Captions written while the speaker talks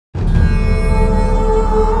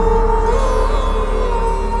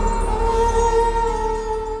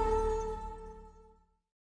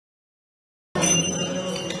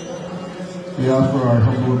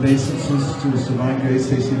obeisances to His Divine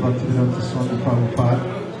Grace A.C. Bhaktivedanta Swami Prabhupada,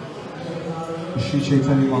 Sri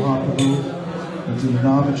Chaitanya Mahaprabhu, and to the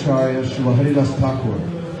Namacharya Srila Haridas Thakur.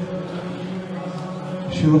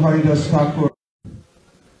 Srila Haridas Thakur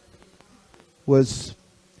was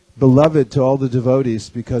beloved to all the devotees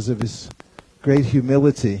because of his great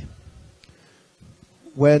humility.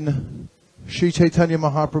 When Sri Chaitanya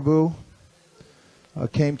Mahaprabhu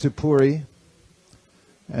came to Puri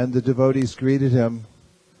and the devotees greeted him,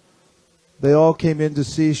 they all came in to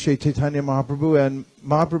see Sri Chaitanya Mahaprabhu, and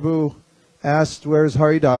Mahaprabhu asked, "Where's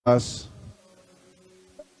Haridas?"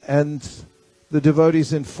 And the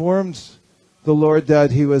devotees informed the Lord that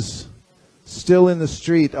he was still in the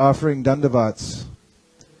street offering dandavats.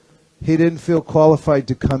 He didn't feel qualified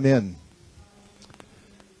to come in.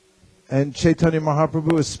 And Chaitanya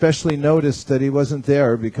Mahaprabhu especially noticed that he wasn't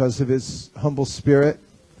there because of his humble spirit.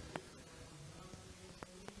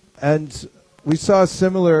 And we saw a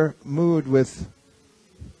similar mood with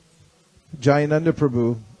Jayananda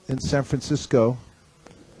Prabhu in San Francisco.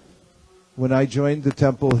 When I joined the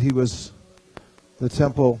temple, he was the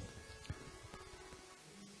temple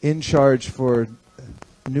in charge for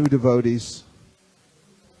new devotees.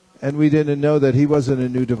 And we didn't know that he wasn't a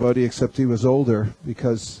new devotee, except he was older,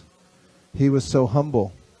 because he was so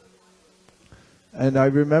humble. And I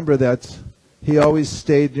remember that he always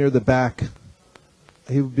stayed near the back.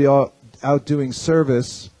 He would be out doing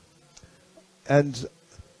service. And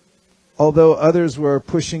although others were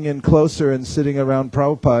pushing in closer and sitting around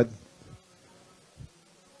Prabhupada,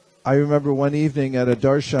 I remember one evening at a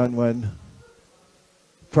darshan when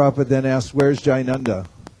Prabhupada then asked, "Where's Jayananda?"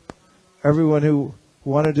 Everyone who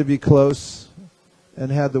wanted to be close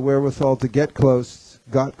and had the wherewithal to get close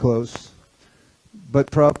got close.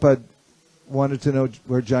 But Prabhupada wanted to know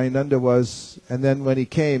where Jayananda was, and then when he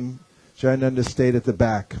came, Jayananda stayed at the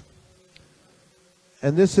back.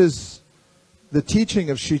 And this is the teaching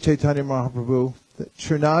of Sri Chaitanya Mahaprabhu, that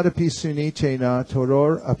Trinadapi Sunitena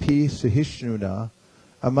Toror Api Sahishnuna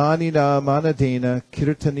Amanina Manadena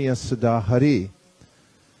Kirtaniya Sada Hari.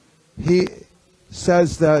 He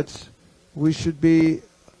says that we should be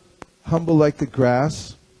humble like the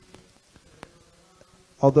grass,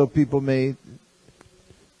 although people may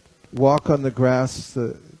walk on the grass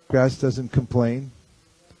doesn't complain.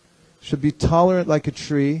 Should be tolerant like a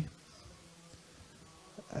tree.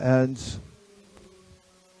 And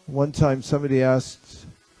one time somebody asked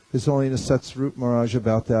His Holiness Satsvarup Maharaj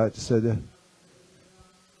about that. Said,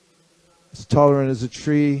 as tolerant as a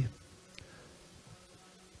tree.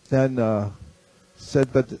 Then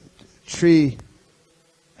said, but the tree,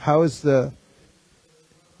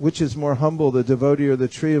 which is more humble, the devotee or the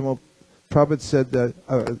tree? And well, Prabhupada said that,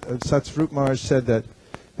 Satsvarup Maharaj said that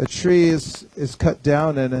a tree is cut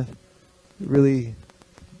down and really,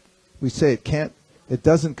 we say it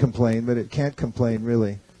doesn't complain, but it can't complain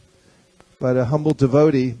really. But a humble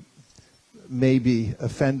devotee may be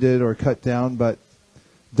offended or cut down, but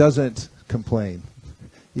doesn't complain,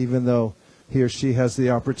 even though he or she has the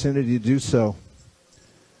opportunity to do so.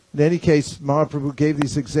 In any case, Mahaprabhu gave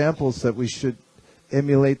these examples that we should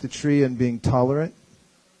emulate the tree in being tolerant,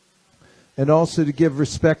 and also to give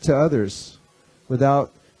respect to others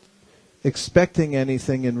without expecting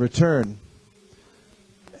anything in return.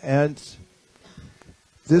 And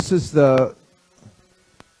this is the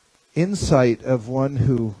insight of one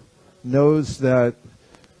who knows that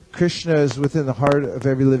Krishna is within the heart of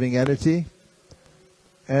every living entity,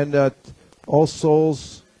 and that all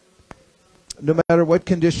souls, no matter what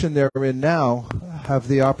condition they're in now, have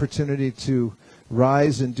the opportunity to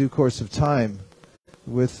rise in due course of time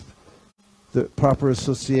with the proper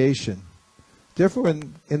association. Therefore,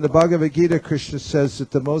 in the Bhagavad Gita, Krishna says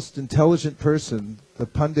that the most intelligent person, the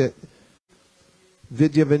Pandit,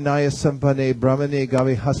 Vidya Vinaya Sampane Brahmane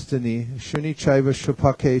Gavi Hastani Shuni Chaiva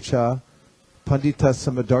Shupakecha Pandita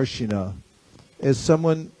Samadarshina, is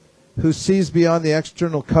someone who sees beyond the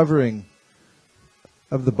external covering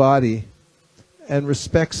of the body and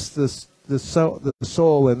respects the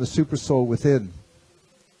soul and the super soul within.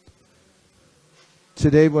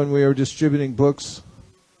 Today, when we were distributing books,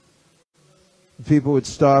 people would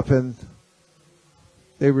stop and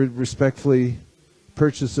they would respectfully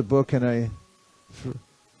purchase a book, and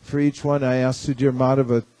for each one I asked Sudhir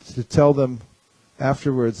Madhava to tell them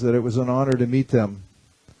afterwards that it was an honor to meet them.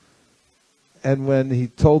 And when he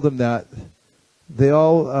told them that, they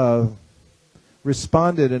all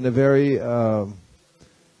responded in a very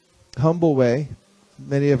humble way.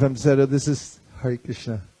 Many of them said, "Oh, this is Hare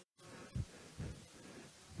Krishna.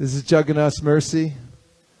 This is Jagannath's mercy."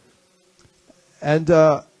 And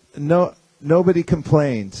nobody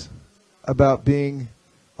complained about being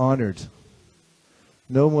honored.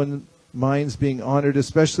 No one minds being honored,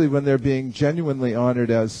 especially when they're being genuinely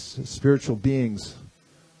honored as spiritual beings.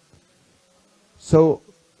 So,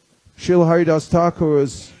 Srila Haridas Thakur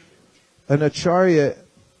was an acharya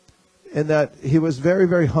in that he was very,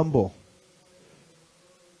 very humble.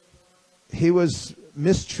 He was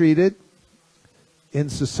mistreated in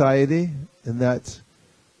society in that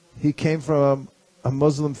he came from a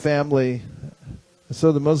Muslim family,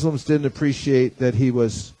 so the Muslims didn't appreciate that he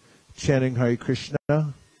was chanting Hare Krishna.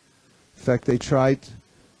 In fact, they tried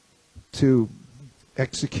to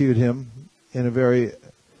execute him in a very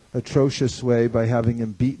atrocious way by having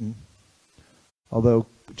him beaten, although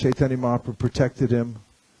Chaitanya Mahaprabhu protected him.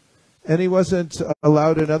 And he wasn't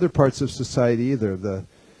allowed in other parts of society either.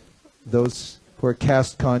 Those who are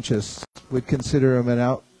caste conscious would consider him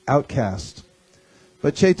an outcast.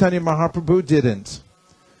 But Chaitanya Mahaprabhu didn't.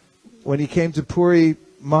 When he came to Puri,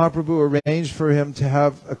 Mahaprabhu arranged for him to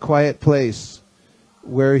have a quiet place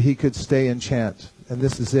where he could stay and chant. And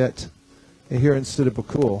this is it. And here in Siddha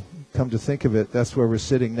Bakul, come to think of it, that's where we're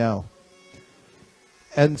sitting now.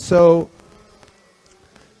 And so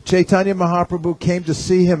Chaitanya Mahaprabhu came to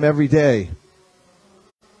see him every day.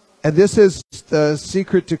 And this is the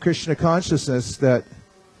secret to Krishna consciousness, that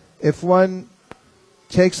if one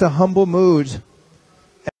takes a humble mood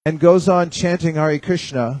and goes on chanting Hare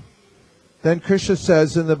Krishna, then Krishna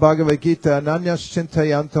says in the Bhagavad Gita, Nanyas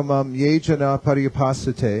chintayantamam yejana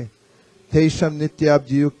pariyapasate tesham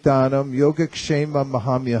nityabdiyuktanam yogakshema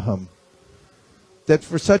mahamyaham. That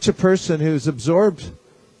for such a person who's absorbed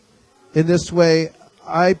in this way,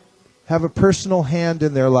 I have a personal hand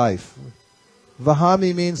in their life.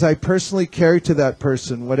 Vahami means I personally carry to that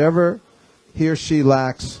person whatever he or she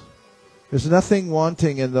lacks. There's nothing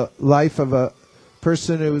wanting in the life of a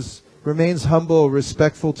person who remains humble,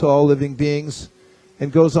 respectful to all living beings,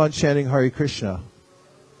 and goes on chanting Hare Krishna.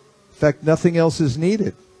 In fact, nothing else is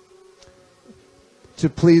needed to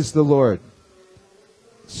please the Lord.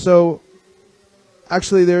 So,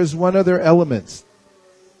 actually, there's one other element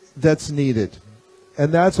that's needed,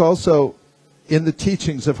 and that's also in the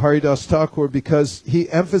teachings of Haridas Thakur, because he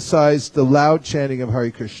emphasized the loud chanting of Hare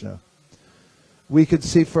Krishna. We could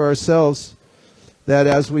see for ourselves that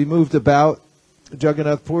as we moved about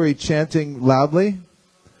Jagannath Puri chanting loudly,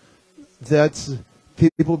 that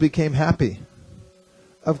people became happy.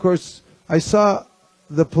 Of course, I saw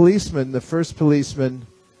the policeman, the first policeman,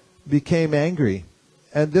 became angry.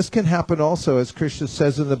 And this can happen also, as Krishna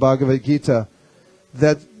says in the Bhagavad Gita,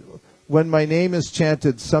 that when my name is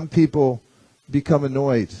chanted, some people become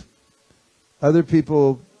annoyed. Other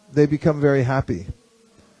people, they become very happy.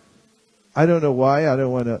 I don't know why. I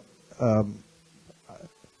don't want to...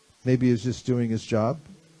 maybe he was just doing his job,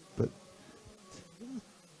 but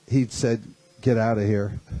he said, get out of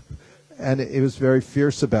here. And it was very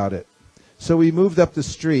fierce about it. So we moved up the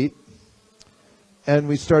street, and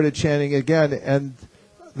we started chanting again. And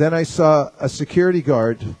then I saw a security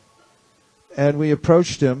guard, and we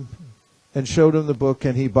approached him and showed him the book,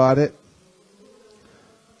 and he bought it.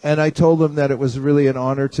 And I told him that it was really an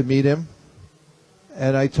honor to meet him.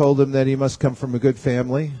 And I told him that he must come from a good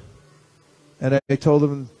family. And I told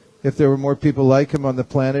him if there were more people like him on the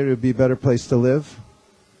planet, it would be a better place to live.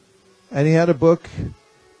 And he had a book,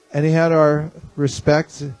 and he had our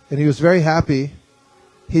respect, and he was very happy.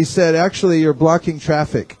 He said, actually, you're blocking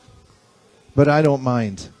traffic, but I don't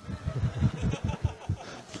mind.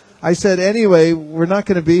 I said, anyway, we're not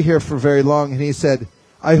going to be here for very long. And he said,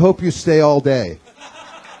 I hope you stay all day.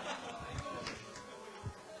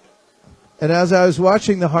 And as I was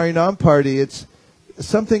watching the Harinam party, it's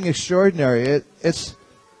something extraordinary. It's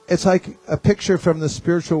like a picture from the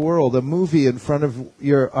spiritual world, a movie in front of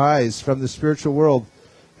your eyes from the spiritual world,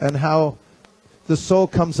 and how the soul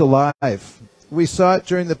comes alive. We saw it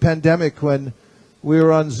during the pandemic when we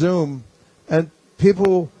were on Zoom, and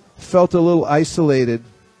people felt a little isolated.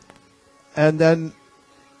 And then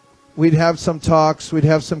we'd have some talks, we'd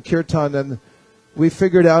have some kirtan, and we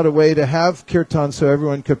figured out a way to have kirtan so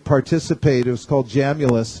everyone could participate. It was called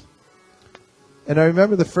Jamulus. And I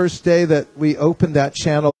remember the first day that we opened that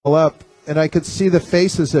channel up, and I could see the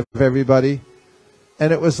faces of everybody.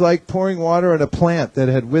 And it was like pouring water on a plant that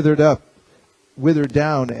had withered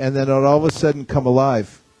down, and then it all of a sudden come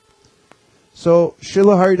alive. So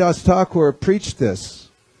Srila Haridas Thakur preached this.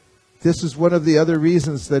 This is one of the other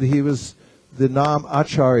reasons that he was the Nam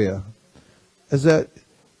Acharya, is that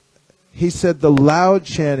he said the loud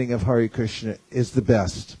chanting of Hare Krishna is the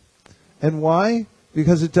best. And why?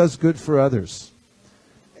 Because it does good for others.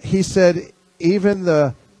 He said even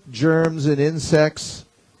the germs and insects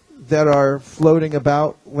that are floating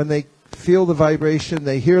about, when they feel the vibration,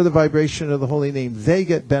 they hear the vibration of the holy name, they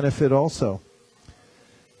get benefit also.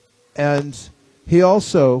 And he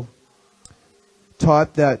also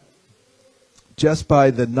taught that just by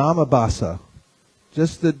the namabhasa,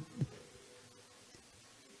 just the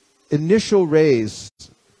initial rays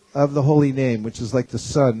of the holy name, which is like the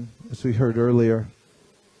sun, as we heard earlier,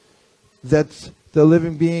 that the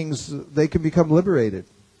living beings, they can become liberated.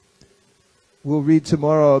 We'll read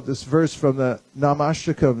tomorrow this verse from the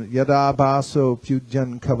Namashtakam, Yada baso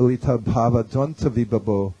pyudyan kavalita bhava dvanta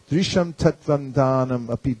vibabo drisham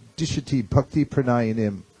tatvandanam api dishati bhakti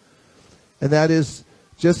pranayanim. And that is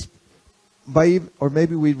just by, or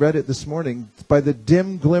maybe we read it this morning, by the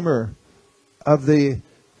dim glimmer of the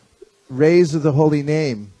rays of the holy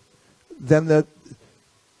name, then the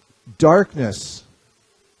darkness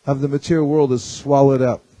of the material world is swallowed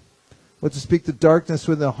up. What to speak the darkness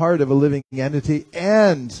within the heart of a living entity.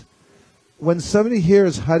 And when somebody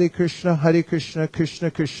hears Hare Krishna,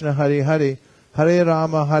 Krishna Krishna, Hare Hare, Hare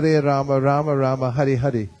Rama, Rama Rama, Hare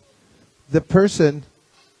Hare, the person,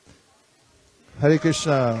 Hare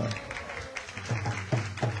Krishna,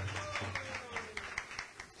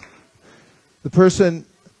 the person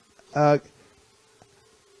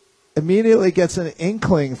immediately gets an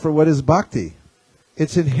inkling for what is bhakti.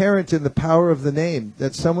 It's inherent in the power of the name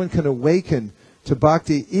that someone can awaken to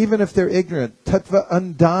bhakti even if they're ignorant. Tattva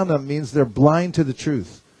andanam means they're blind to the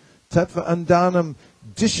truth. Tattva andanam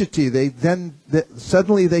dishati,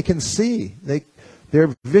 suddenly they can see.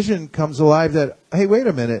 Their vision comes alive that, hey, wait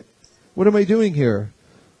a minute, what am I doing here?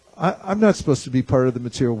 I'm not supposed to be part of the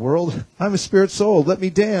material world. I'm a spirit soul. Let me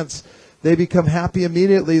dance. They become happy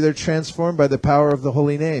immediately. They're transformed by the power of the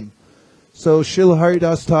holy name. So Srila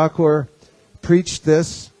Haridas Thakur preached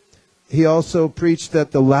this. He also preached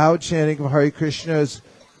that the loud chanting of Hare Krishna is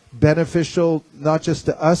beneficial not just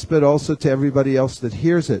to us but also to everybody else that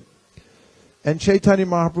hears it. And Chaitanya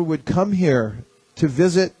Mahaprabhu would come here to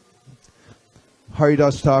visit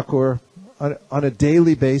Haridas Thakur on a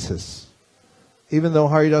daily basis. Even though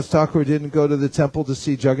Haridas Thakur didn't go to the temple to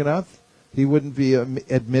see Jagannath, he wouldn't be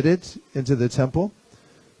admitted into the temple.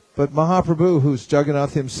 But Mahaprabhu, who's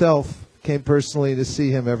Jagannath himself, came personally to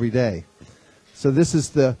see him every day. So this is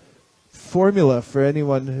the formula for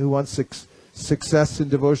anyone who wants success in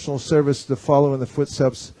devotional service to follow in the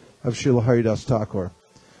footsteps of Srila Haridas Thakur.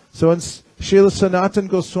 So when Srila Sanatana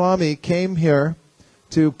Goswami came here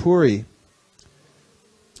to Puri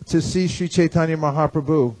to see Sri Chaitanya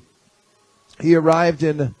Mahaprabhu, he arrived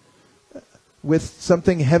with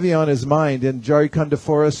something heavy on his mind. In Jharikanda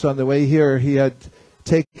forest on the way here, he had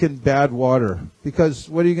taken bad water. Because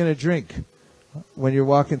what are you going to drink when you're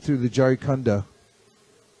walking through the Jharikanda?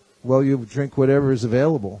 Well, you drink whatever is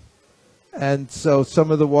available. And so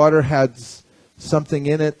some of the water had something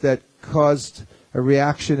in it that caused a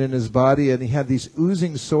reaction in his body, and he had these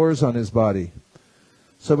oozing sores on his body.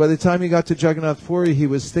 So by the time he got to Jagannath Puri, he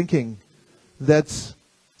was thinking that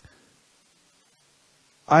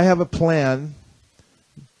I have a plan.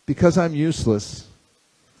 Because I'm useless,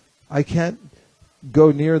 I can't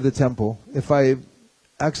go near the temple. If I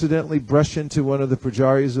accidentally brush into one of the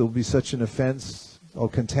pujaris, it will be such an offense. I'll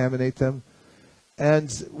contaminate them. And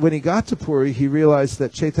when he got to Puri, he realized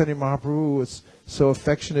that Chaitanya Mahaprabhu was so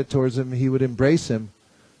affectionate towards him, he would embrace him,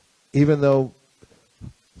 even though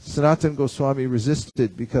Sanatana Goswami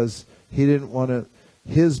resisted because he didn't want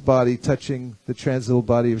his body touching the transcendental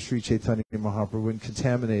body of Sri Chaitanya Mahaprabhu and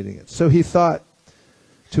contaminating it. So he thought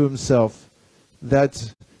to himself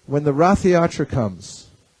that when the Rath Yatra comes,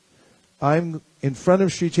 I'm in front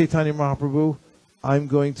of Sri Chaitanya Mahaprabhu, I'm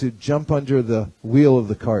going to jump under the wheel of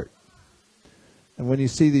the cart. And when you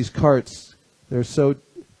see these carts, they're so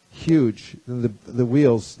huge, the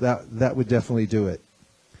wheels, that would definitely do it.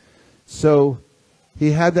 So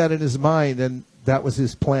he had that in his mind, and that was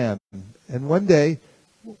his plan. And one day,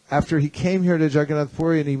 after he came here to Jagannath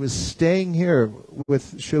Puri and he was staying here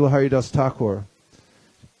with Srila Haridas Thakur,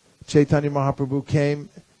 Chaitanya Mahaprabhu came,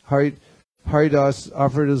 Haridas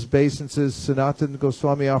offered his obeisances, Sanatana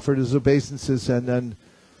Goswami offered his obeisances, and then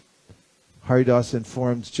Haridas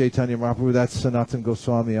informed Chaitanya Mahaprabhu, that's Sanatana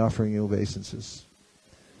Goswami offering you obeisances.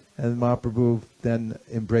 And Mahaprabhu then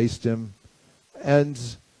embraced him. And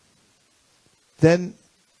then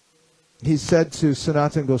he said to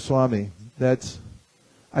Sanatana Goswami that,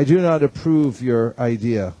 I do not approve your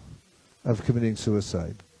idea of committing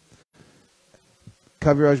suicide.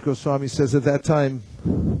 Kaviraj Goswami says at that time,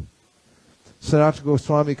 Sanatana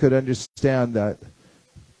Goswami could understand that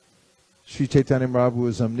Sri Chaitanya Mahaprabhu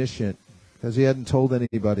was omniscient because he hadn't told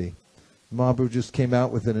anybody. Mahaprabhu just came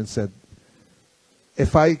out with it and said,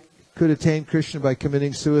 if I could attain Krishna by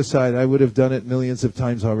committing suicide, I would have done it millions of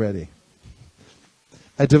times already.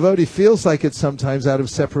 A devotee feels like it sometimes out of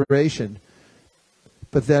separation,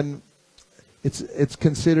 but then it's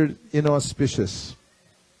considered inauspicious.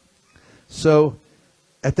 So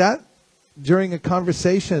during a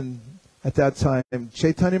conversation at that time,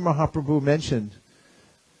 Chaitanya Mahaprabhu mentioned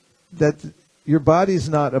that your body is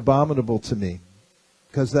not abominable to me,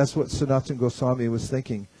 because that's what Sanatana Goswami was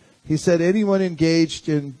thinking. He said anyone engaged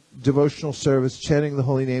in devotional service, chanting the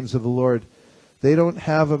holy names of the Lord, they don't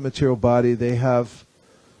have a material body, they have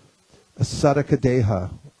a sadhaka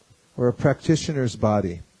deha, or a practitioner's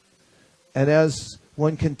body. And as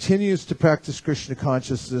one continues to practice Krishna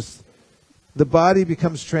consciousness, the body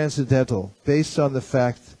becomes transcendental, based on the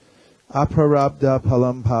fact, aprarabdha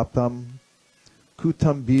palam papam,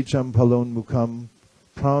 kutam bijam palon mukam,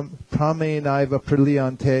 prameyanaiva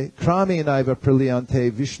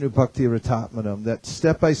praliyante Vishnu bhakti ratatmanam. That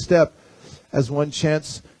step by step, as one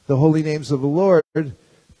chants the holy names of the Lord,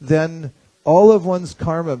 then all of one's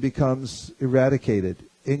karma becomes eradicated,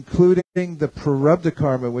 including the prarabdha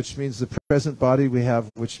karma, which means the present body we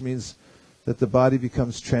have, which means that the body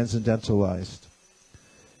becomes transcendentalized.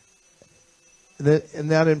 In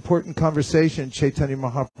that important conversation, Chaitanya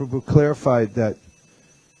Mahaprabhu clarified that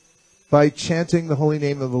by chanting the holy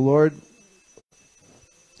name of the Lord,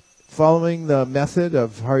 following the method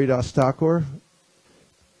of Haridas Thakur,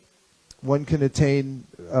 one can attain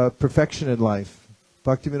perfection in life.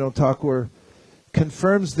 Bhaktivinoda Thakur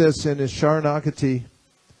confirms this in his Sharanagati.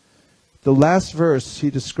 The last verse, he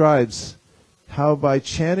describes how by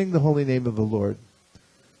chanting the holy name of the Lord,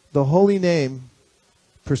 the holy name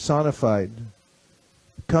personified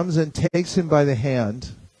comes and takes him by the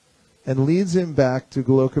hand and leads him back to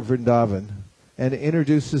Goloka Vrindavan and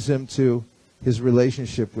introduces him to his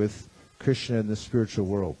relationship with Krishna in the spiritual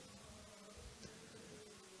world.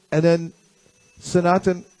 And then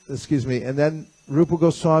and then Rupa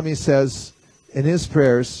Goswami says in his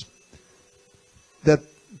prayers that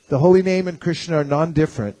the holy name and Krishna are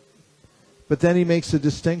non-different, but then he makes a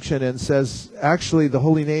distinction and says, actually the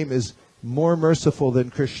holy name is more merciful than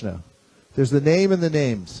Krishna. There's the name and the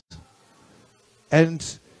names. And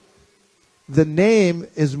the name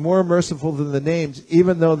is more merciful than the names,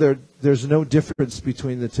 even though there's no difference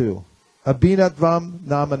between the two. Abhinatvam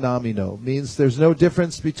nama namino means there's no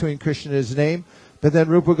difference between Krishna and his name. But then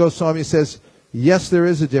Rupa Goswami says, yes, there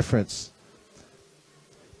is a difference.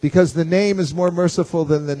 Because the name is more merciful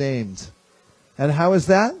than the named. And how is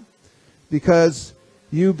that? Because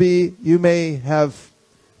you may have,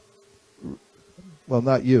 well,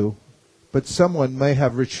 not you, but someone may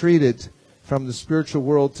have retreated from the spiritual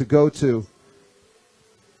world to go to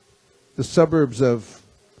the suburbs of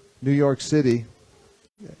New York City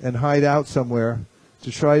and hide out somewhere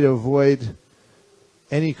to try to avoid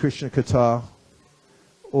any Krishna Katha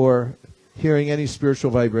or hearing any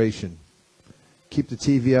spiritual vibration. Keep the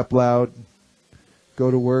TV up loud,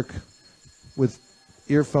 go to work with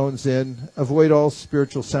earphones in, avoid all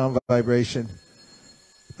spiritual sound vibration.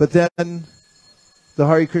 But then the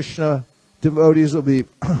Hare Krishna devotees will be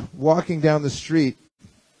walking down the street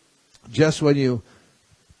just when you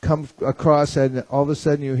come across, and all of a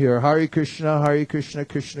sudden you hear Hare Krishna,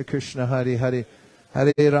 Krishna Krishna, Hare Hare,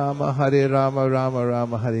 Hare Rama, Rama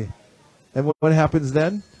Rama, Hare. And what happens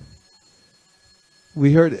then?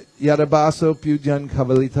 We heard Yadabaso Pudyan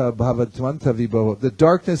Kavalita Bhavatwanta Vibho. The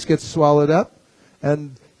darkness gets swallowed up,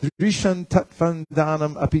 and Drishan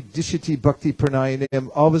Tatvandanam Api Dishiti Bhakti Pranayanim.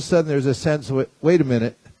 All of a sudden there's a sense, wait a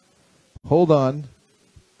minute, hold on.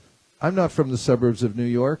 I'm not from the suburbs of New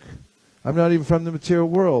York. I'm not even from the material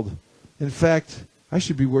world. In fact, I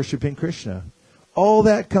should be worshiping Krishna. All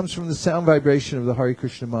that comes from the sound vibration of the Hare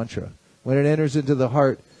Krishna mantra. When it enters into the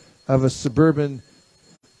heart of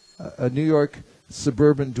a New York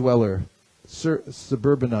suburban dweller,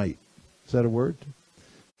 suburbanite. Is that a word?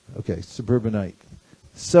 Okay, suburbanite.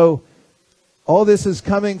 So, all this is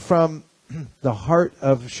coming from the heart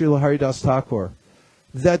of Srila Haridas Thakur.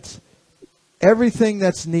 That everything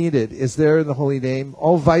that's needed is there in the holy name.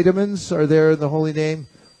 All vitamins are there in the holy name.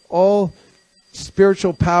 All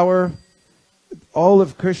spiritual power, all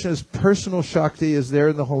of Krishna's personal Shakti is there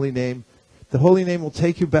in the holy name. The holy name will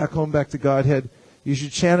take you back home, back to Godhead. You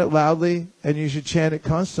should chant it loudly, and you should chant it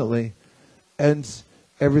constantly, and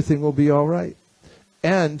everything will be all right.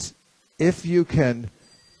 And if you can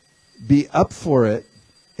be up for it,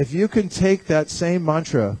 if you can take that same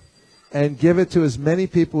mantra and give it to as many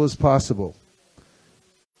people as possible,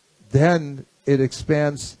 then it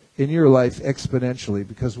expands in your life exponentially,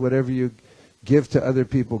 because whatever you give to other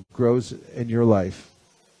people grows in your life.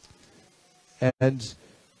 And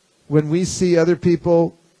when we see other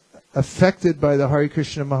people affected by the Hare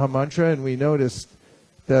Krishna Mahamantra, and we notice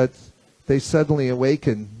that they suddenly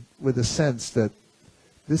awaken with a sense that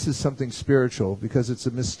this is something spiritual, because it's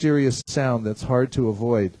a mysterious sound that's hard to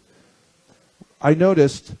avoid. I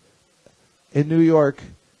noticed in New York,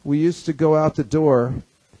 we used to go out the door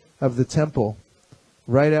of the temple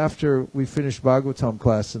right after we finished Bhagavatam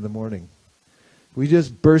class in the morning. We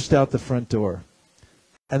just burst out the front door.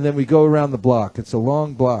 And then we go around the block. It's a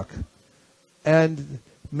long block. And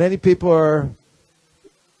many people are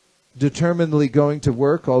determinedly going to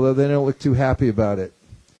work, although they don't look too happy about it.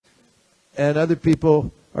 And other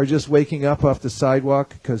people are just waking up off the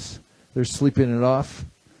sidewalk because they're sleeping it off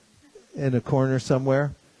in a corner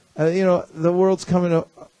somewhere. You know, the world's coming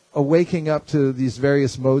waking up to these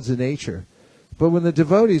various modes of nature. But when the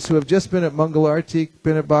devotees who have just been at Mangalarti,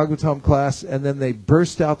 been at Bhagavatam class, and then they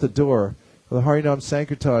burst out the door of the Harinam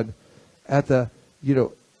Sankirtan at the,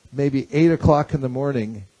 maybe 8 o'clock in the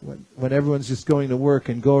morning, when everyone's just going to work,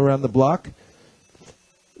 and go around the block,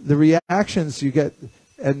 the reactions you get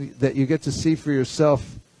and that you get to see for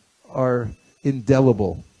yourself are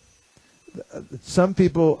indelible. Some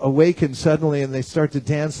people awaken suddenly and they start to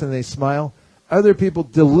dance and they smile. Other people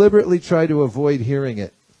deliberately try to avoid hearing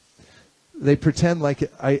it. They pretend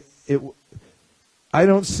like I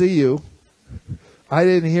don't see you. I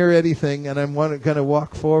didn't hear anything, and I'm going to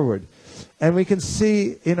walk forward. And we can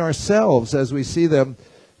see in ourselves, as we see them,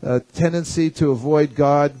 a tendency to avoid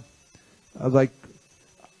God, like,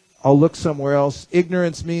 I'll look somewhere else.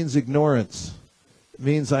 Ignorance means ignorance. It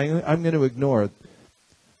means I'm going to ignore it.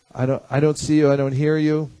 I don't see you, I don't hear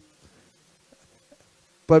you.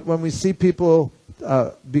 But when we see people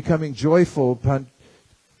becoming joyful upon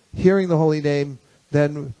hearing the holy name,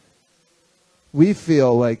 then we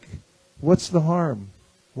feel like, what's the harm?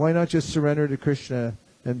 Why not just surrender to Krishna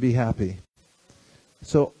and be happy?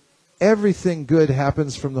 So everything good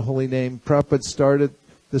happens from the holy name. Prabhupada started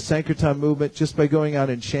the Sankirtan movement just by going out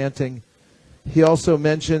and chanting. He also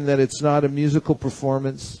mentioned that it's not a musical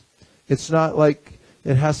performance. It's not like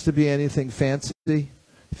it has to be anything fancy.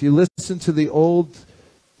 If you listen to the old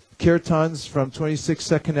kirtans from 26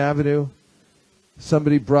 2nd Avenue,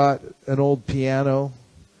 somebody brought an old piano,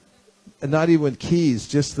 and not even keys,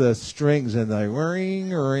 just the strings, and like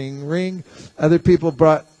ring, ring, ring. Other people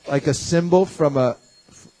brought like a cymbal from a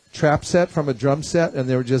trap set, from a drum set, and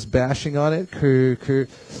they were just bashing on it. Kur, kur.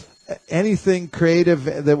 Anything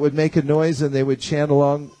creative that would make a noise, and they would chant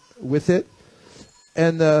along with it.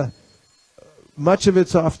 And much of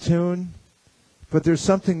it's off tune, but there's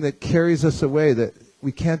something that carries us away that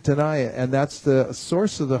we can't deny it, and that's the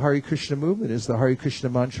source of the Hare Krishna movement, is the Hare Krishna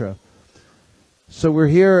mantra. So we're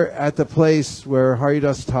here at the place where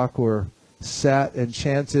Haridas Thakur sat and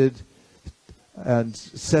chanted and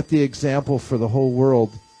set the example for the whole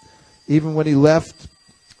world. Even when he left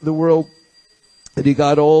the world and he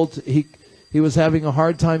got old, he was having a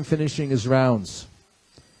hard time finishing his rounds.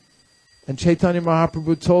 And Chaitanya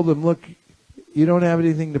Mahaprabhu told him, look, you don't have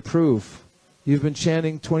anything to prove. You've been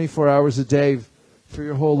chanting 24 hours a day for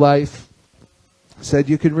your whole life. Said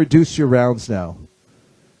you can reduce your rounds now.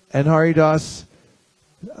 And Haridas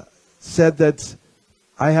said that,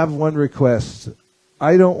 I have one request.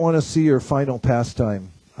 I don't want to see your final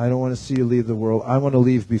pastime. I don't want to see you leave the world. I want to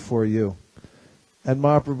leave before you. And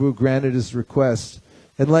Mahaprabhu granted his request.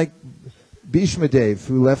 And like Bhishma Dev,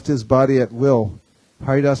 who left his body at will,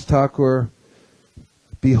 Haridas Thakur,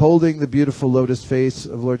 beholding the beautiful lotus face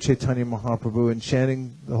of Lord Chaitanya Mahaprabhu and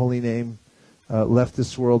chanting the holy name, left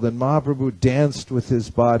this world. And Mahaprabhu danced with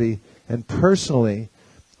his body and personally,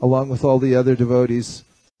 along with all the other devotees,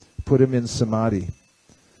 put him in samadhi.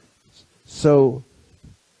 So,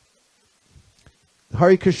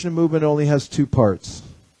 Hare Krishna movement only has 2 parts.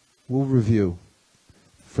 We'll review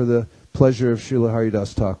for the pleasure of Srila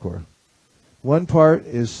Haridas Thakur. One part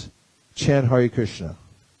is chant Hare Krishna.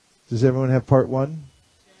 Does everyone have part 1?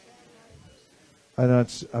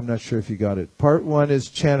 I'm not sure if you got it. Part 1 is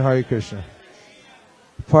chant Hare Krishna.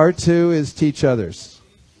 Part 2 is teach others.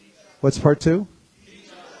 What's part 2?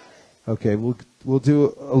 Okay, we'll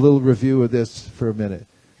do a little review of this for a minute.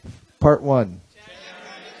 Part 1.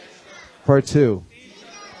 Part 2.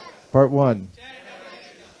 Part 1.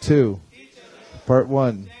 2. Part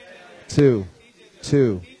 1. 2.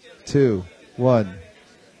 2. 2. 1.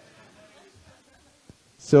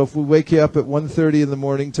 So if we wake you up at 1:30 in the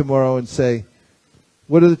morning tomorrow and say,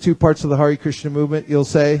 what are the 2 parts of the Hare Krishna movement? You'll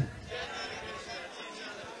say?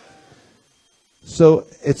 So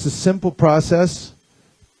it's a simple process.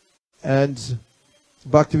 And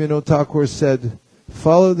Bhaktivinoda Thakur said,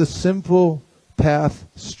 follow the simple path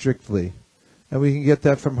strictly. And we can get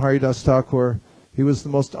that from Haridas Thakur. He was the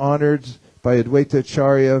most honored by Advaita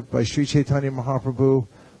Acharya, by Sri Chaitanya Mahaprabhu.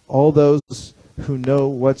 All those who know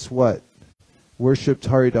what's what worshipped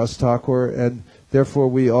Haridas Thakur. And Therefore,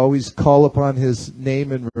 we always call upon his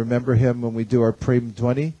name and remember him when we do our Prem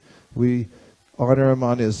 20. We honor him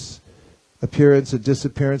on his appearance and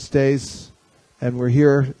disappearance days. And we're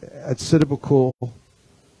here at Siddha Bakul.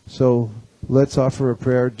 So let's offer a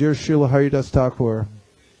prayer. Dear Srila Haridas Thakur,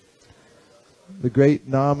 the great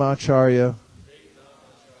Namacharya,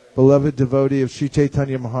 beloved devotee of Sri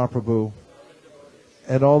Chaitanya Mahaprabhu,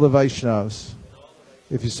 and all the Vaishnavas,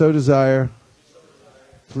 if you so desire,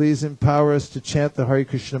 please empower us to chant the Hare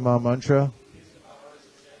Krishna Maha Mantra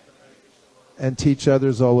and teach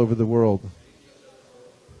others all over the world.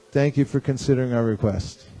 Thank you for considering our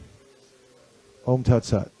request. Om Tat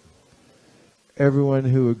Sat. Everyone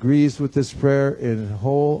who agrees with this prayer in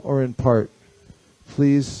whole or in part,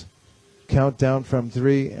 please count down from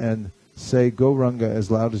 3 and say Gauranga as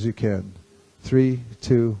loud as you can. 3,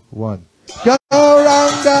 2, 1.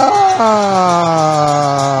 Gauranga!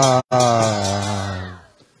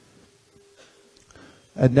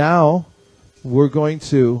 And now we're going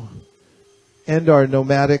to end our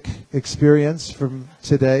nomadic experience from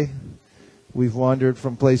today. We've wandered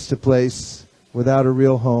from place to place without a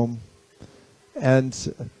real home. And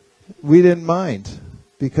we didn't mind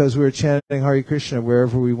because we were chanting Hare Krishna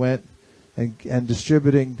wherever we went and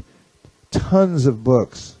distributing tons of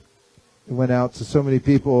books. It went out to so many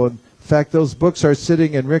people. In fact, those books are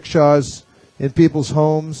sitting in rickshaws, in people's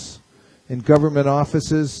homes, in government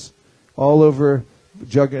offices, all over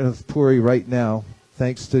Jagannath Puri right now,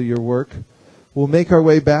 thanks to your work. We'll make our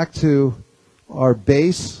way back to our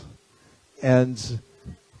base, and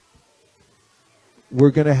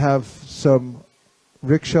we're going to have some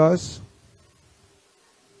rickshaws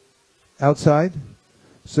outside.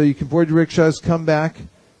 So you can board your rickshaws, come back,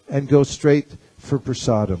 and go straight for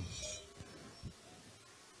prasadam.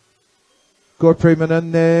 Gaur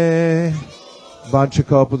Premanande,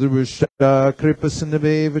 Vanchakalpadurusha,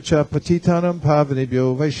 Kripasindavevacha, Patitanam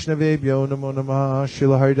Pavanebhyo, Vaishnavebhyo, Namo Namah,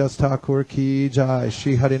 Srila Haridas Thakur ki jai,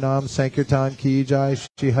 Shri Harinam Sankirtan ki jai,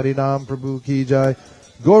 Shri Harinam Prabhu ki jai,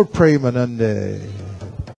 Gaur Premanande.